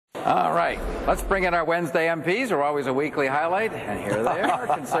All right, let's bring in our Wednesday MPs, who are always a weekly highlight. And here they are.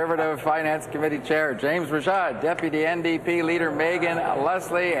 Conservative Finance Committee Chair James Rashad, Deputy NDP Leader Megan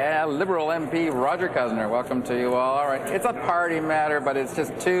Leslie, and Liberal MP Roger Cousineau. Welcome to you all. All right, it's a party matter, but it's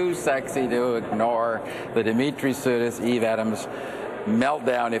just too sexy to ignore the Dimitri Sotis, Eve Adams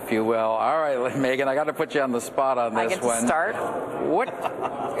meltdown, if you will. All right, Megan, I got to put you on the spot on this one. I get to start.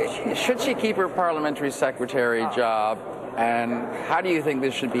 What should she keep her parliamentary secretary job? And how do you think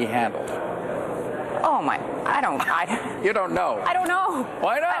this should be handled? Oh my, You don't know? I don't know.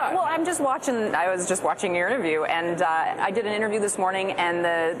 Why not? I was just watching your interview, and I did an interview this morning, and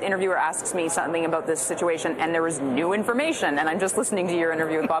the interviewer asks me something about this situation, and there was new information, and I'm just listening to your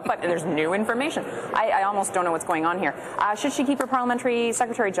interview with Bob Fife, and there's new information. I almost don't know what's going on here. Should she keep her parliamentary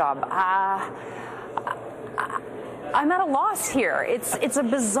secretary job? I'm at a loss here. It's a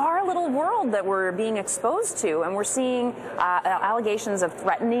bizarre little world that we're being exposed to, and we're seeing allegations of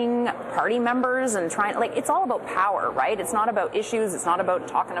threatening party members and it's all about power, right? It's not about issues. It's not about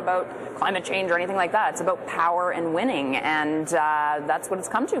talking about climate change or anything like that. It's about power and winning, and that's what it's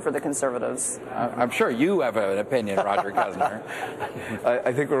come to for the Conservatives. I'm sure you have an opinion, Roger Cousineau.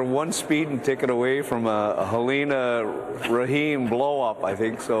 I think we're one speeding ticket away from a Helena Rahim blow-up, I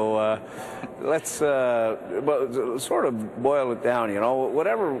think, so let's sort of boil it down.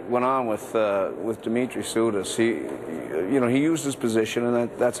 Whatever went on with Dimitri Sotis, he used his position, and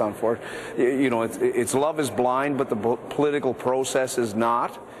that's unfortunate. It's love is blind, but the political process is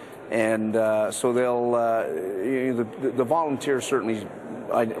not, and so they'll the volunteers certainly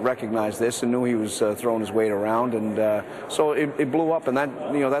recognized this and knew he was throwing his weight around, and so it blew up, and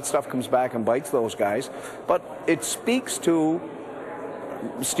that stuff comes back and bites those guys. But it speaks to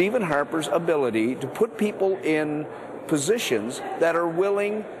Stephen Harper's ability to put people in positions that are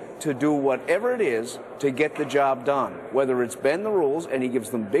willing to do whatever it is to get the job done, whether it's bend the rules, and he gives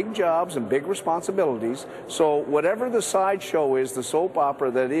them big jobs and big responsibilities. So whatever the sideshow is, the soap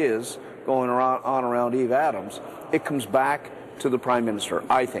opera that is going around Eve Adams, it comes back to the Prime Minister,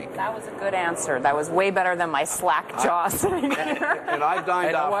 I think. That was a good answer. That was way better than my slack jaw sitting here. And I've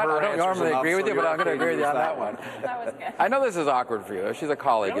dined off her. I don't normally agree with you, but I'm going to agree with you on that one. That was good. I know this is awkward for you. She's a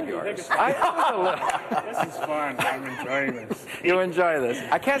colleague of yours. This is fun. I'm enjoying this. You enjoy this.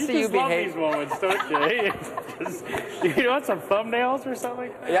 I can't see you behave. These moments, don't you? You want some thumbnails or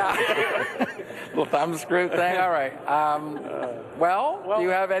something? Yeah. Little thumb screw thing. All right. Well, do you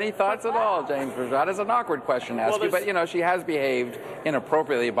have any thoughts at all, James Rashad? It's an awkward question to ask you, but she has behaved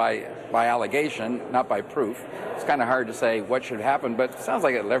inappropriately by allegation, not by proof. It's kind of hard to say what should happen, but it sounds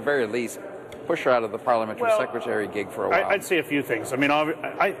like at the very least push her out of the parliamentary secretary gig for a while. I'd say a few things. I mean,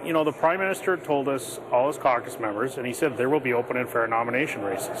 the Prime Minister told us, all his caucus members, and he said there will be open and fair nomination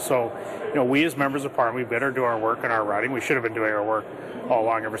races. So, we as members of Parliament, we better do our work and our writing. We should have been doing our work all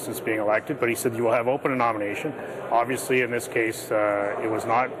along ever since being elected, but he said you will have open and nomination. Obviously, in this case, it was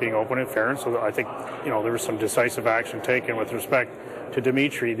not being open and fair, and so I think, there was some decisive action taken with respect to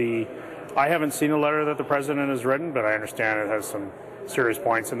Dimitri. I haven't seen the letter that the President has written, but I understand it has some serious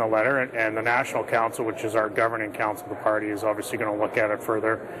points in the letter, and the National Council, which is our governing council of the party, is obviously going to look at it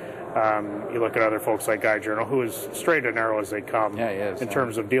further. You look at other folks like Guy Journal, who is straight and narrow as they come in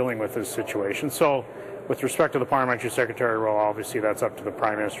terms of dealing with this situation. So with respect to the parliamentary secretary role, obviously that's up to the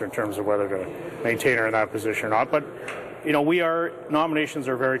Prime Minister in terms of whether to maintain her in that position or not. But nominations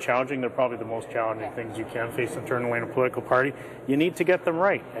are very challenging. They're probably the most challenging things you can face internally in a political party. You need to get them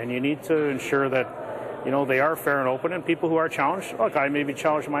right, and you need to ensure that they are fair and open, and people who are challenged, look, I may be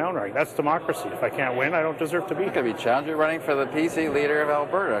challenged in my own right. That's democracy. If I can't win, I don't deserve to be. You could be challenged. You're running for the PC leader of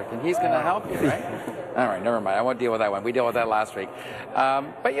Alberta, and he's going to help you, right? All right, never mind. I won't deal with that one. We dealt with that last week.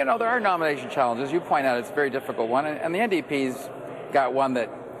 But, there are nomination challenges. You point out it's a very difficult one, and the NDP's got one that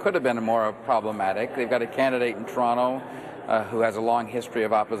could have been more problematic. They've got a candidate in Toronto who has a long history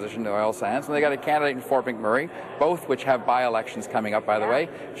of opposition to oil sands, and they got a candidate in Fort McMurray, both which have by-elections coming up, by the way.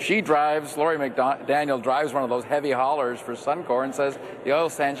 Lori McDaniel drives one of those heavy haulers for Suncor and says the oil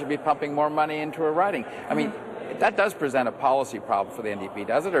sands should be pumping more money into her riding. I mean, that does present a policy problem for the NDP,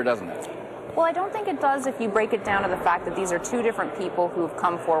 does it, or doesn't it? Well, I don't think it does if you break it down to the fact that these are two different people who have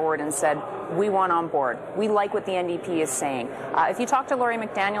come forward and said, we want on board. We like what the NDP is saying. If you talk to Lori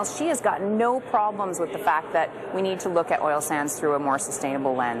McDaniel, she has got no problems with the fact that we need to look at oil sands through a more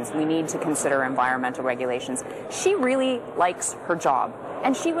sustainable lens. We need to consider environmental regulations. She really likes her job,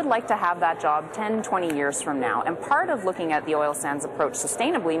 and she would like to have that job 10, 20 years from now. And part of looking at the oil sands approach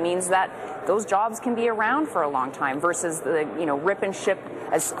sustainably means that those jobs can be around for a long time versus the, rip and ship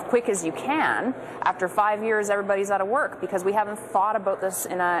as quick as you can. After 5 years, everybody's out of work because we haven't thought about this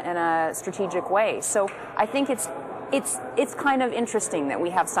in a strategic way. So I think it's it's kind of interesting that we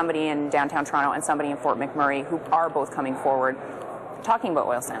have somebody in downtown Toronto and somebody in Fort McMurray who are both coming forward talking about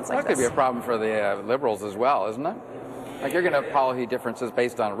oil sands like that this. Could be a problem for the Liberals as well, isn't it? Like, you're going to have policy differences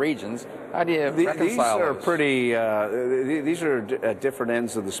based on regions. How do you reconcile these are those? pretty. These are at different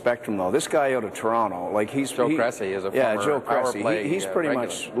ends of the spectrum, though. This guy out of Toronto, like Joe Cressy is a former Joe power Cressy. play He's pretty regular.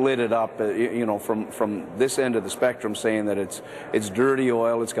 much lit it up, from this end of the spectrum, saying that it's dirty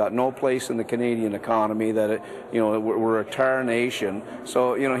oil. It's got no place in the Canadian economy. That we're a tar nation.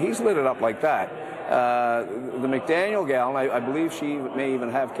 So he's lit it up like that. The McDaniel gal, I believe she may even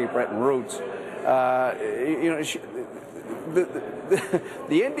have Cape Breton roots. The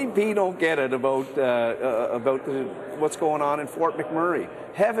NDP don't get it about what's going on in Fort McMurray.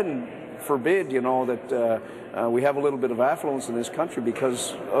 Heaven forbid, that we have a little bit of affluence in this country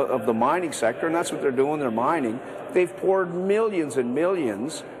because of the mining sector, and that's what they're doing. They're mining. They've poured millions and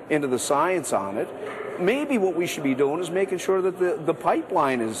millions into the science on it. Maybe what we should be doing is making sure that the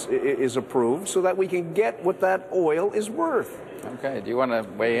pipeline is approved so that we can get what that oil is worth. Okay, do you want to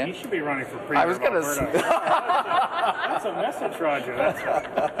weigh in? You should be running for premier. I was going to say. That's a message, Roger.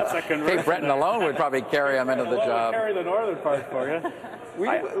 That's a conversion. Cape Breton alone would probably carry him into the job. Carry the northern part for you.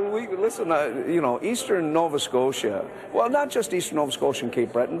 We listen, Eastern Nova Scotia, well, not just Eastern Nova Scotia and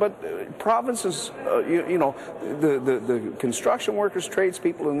Cape Breton, but provinces, the construction workers,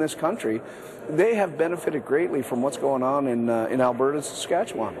 tradespeople in this country, they have benefited greatly from what's going on in Alberta and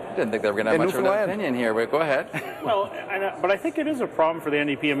Saskatchewan. I didn't think they were going to have much of an opinion here, but go ahead. Well, but I think it is a problem for the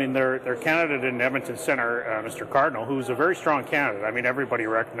NDP. I mean, their candidate in Edmonton Centre, Mr. Cardinal, who's a very strong candidate. I mean, everybody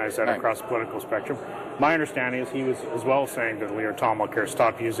recognized that across the political spectrum. My understanding is he was as well saying to Leader Tom Mulcair,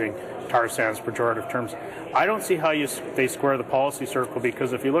 stop using tar sands pejorative terms. I don't see how they square the policy circle,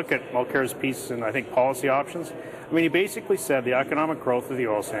 because if you look at Mulcair's piece in, I think, policy options, I mean, he basically said the economic growth of the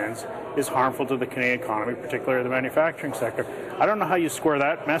oil sands is harmful to the Canadian economy, particularly the manufacturing sector. I don't know how you square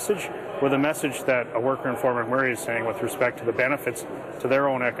that message with a message that a worker in Fort McMurray is saying with respect to the benefits to their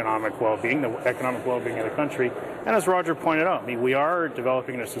own economic well-being, the economic well-being of the country. And as Roger pointed out, I mean, we are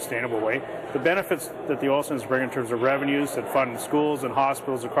developing in a sustainable way. The benefits that the oil sands bring in terms of revenues that fund schools and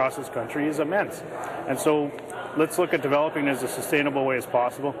hospitals across this country is immense. And so let's look at developing it as a sustainable way as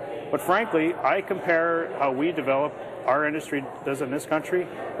possible. But frankly, I compare how we develop, our industry does in this country,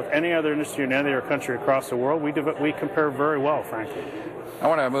 with any other industry in any other country across the world. We compare very well, frankly. I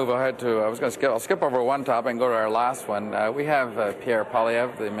want to move ahead to, I'll skip over one topic and go to our last one. We have Pierre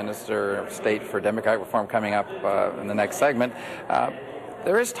Poilievre, the Minister of State for Democratic Reform, coming up in the next segment.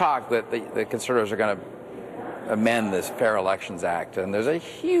 There is talk that the Conservatives are going to amend this Fair Elections Act, and there's a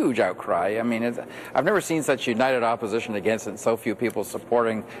huge outcry. I mean, I've never seen such united opposition against it, and so few people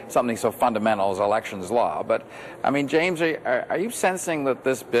supporting something so fundamental as elections law. But, I mean, James, are you sensing that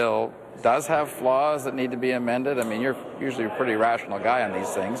this bill does have flaws that need to be amended? I mean, you're usually a pretty rational guy on these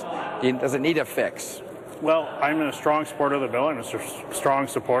things. Does it need a fix? Well, I'm a strong supporter of the bill. I'm a strong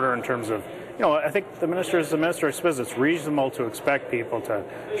supporter in terms of, I think the minister is the minister. I suppose it's reasonable to expect people to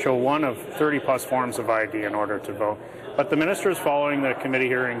show one of 30-plus forms of ID in order to vote. But the minister is following the committee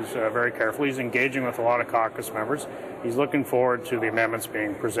hearings very carefully. He's engaging with a lot of caucus members. He's looking forward to the amendments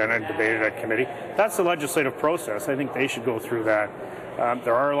being presented and debated at committee. That's the legislative process. I think they should go through that.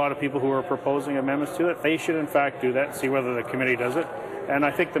 There are a lot of people who are proposing amendments to it. They should, in fact, do that and see whether the committee does it. And I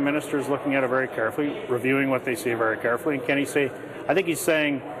think the minister is looking at it very carefully, reviewing what they see very carefully. And I think he's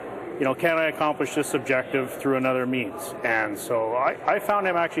saying, can I accomplish this objective through another means? And so I found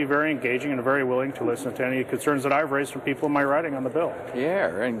him actually very engaging and very willing to listen to any concerns that I've raised from people in my writing on the bill. Yeah,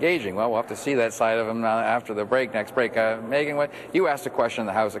 engaging. Well, we'll have to see that side of him after the next break. Megan, you asked a question in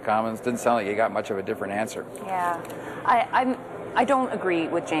the House of Commons. Didn't sound like you got much of a different answer. Yeah, I don't agree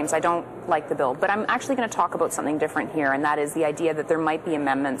with James. I don't like the bill, but I'm actually going to talk about something different here, and that is the idea that there might be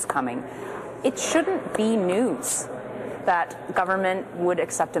amendments coming. It shouldn't be news that government would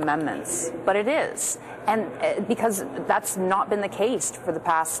accept amendments, but it is. And because that's not been the case for the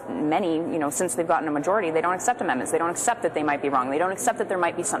past many, since they've gotten a majority, they don't accept amendments. They don't accept that they might be wrong. They don't accept that there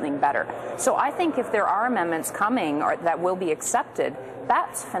might be something better. So I think if there are amendments coming or that will be accepted,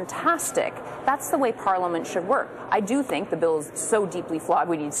 that's fantastic. That's the way Parliament should work. I do think the bill is so deeply flawed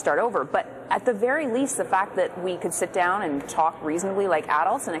we need to start over, but at the very least, the fact that we could sit down and talk reasonably like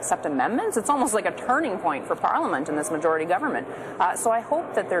adults and accept amendments, it's almost like a turning point for Parliament in this majority government. So I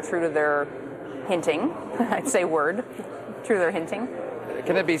hope that they're true to their hinting. I'd say true to their hinting.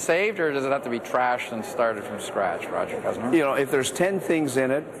 Can it be saved, or does it have to be trashed and started from scratch, Roger Cousineau? If there's 10 things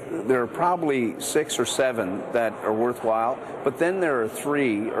in it, there are probably 6 or 7 that are worthwhile, but then there are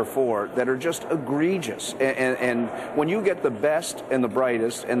 3 or 4 that are just egregious. And when you get the best and the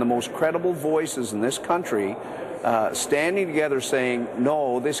brightest and the most credible voices in this country standing together saying,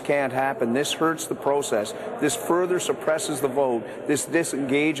 no, this can't happen, this hurts the process, this further suppresses the vote, this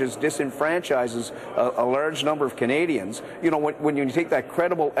disengages, disenfranchises a large number of Canadians. You know, when you take that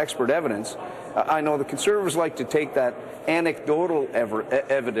credible expert evidence, I know the Conservatives like to take that anecdotal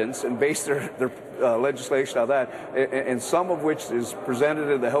evidence and base their legislation on that, and some of which is presented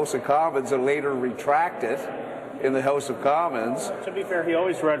in the House of Commons and later retracted in the House of Commons. To be fair, he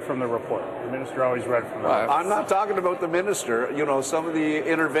always read from the report. The minister always read from the report. I'm not talking about the minister. You know, some of the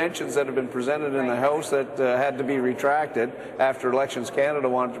interventions that have been presented in the House that had to be retracted after Elections Canada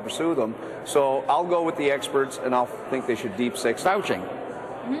wanted to pursue them. So I'll go with the experts, and I'll think they should deep six. Vouching.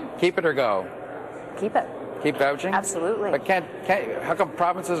 Keep it or go? Keep it. Keep vouching? Absolutely. But how come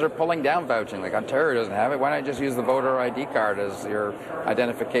provinces are pulling down vouching? Like Ontario doesn't have it. Why not just use the voter ID card as your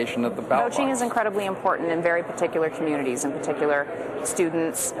identification of the ballot Vouching box? is incredibly important in very particular communities, in particular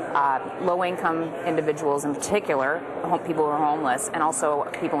students, low-income individuals in particular, people who are homeless, and also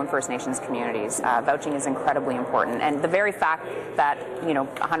people in First Nations communities. Vouching is incredibly important. And the very fact that,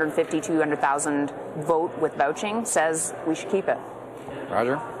 150, 200,000 vote with vouching says we should keep it.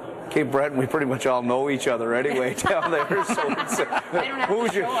 Roger? Cape Breton, we pretty much all know each other anyway down there. So it's,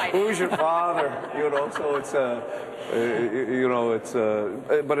 who's your father? So it's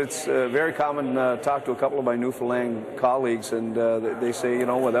but it's very common. Talk to a couple of my Newfoundland colleagues, and they say,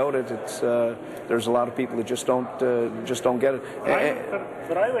 without it, it's there's a lot of people that just don't get it.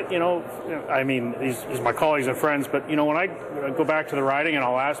 But I would, I mean, these are my colleagues and friends, but when I go back to the riding and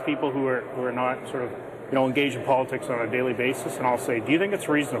I'll ask people who are not sort of engage in politics on a daily basis, and I'll say, do you think it's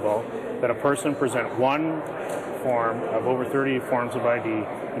reasonable that a person present one form of over 30 forms of ID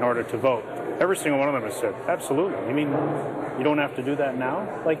in order to vote? Every single one of them has said, absolutely. You mean you don't have to do that now?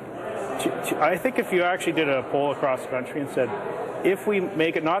 I think if you actually did a poll across the country and said, if we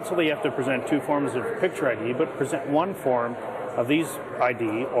make it not so that you have to present two forms of picture ID, but present one form of these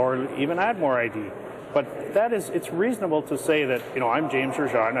ID, or even add more ID. But it's reasonable to say that, I'm James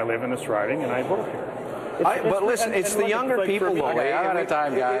Rajan, I live in this riding, and I vote here. But listen, it's the younger people, though. Okay, I'm out of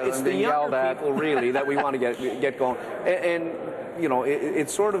time, guys. It's the younger people, really, that we want to get going. And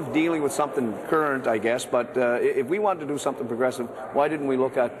it's sort of dealing with something current, I guess. But if we want to do something progressive, why didn't we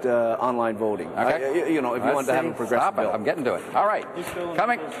look at online voting? Okay. If you want to have a progressive Stop it. bill. I'm getting to it. All right.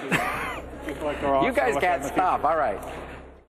 Coming. You guys can't stop. All right.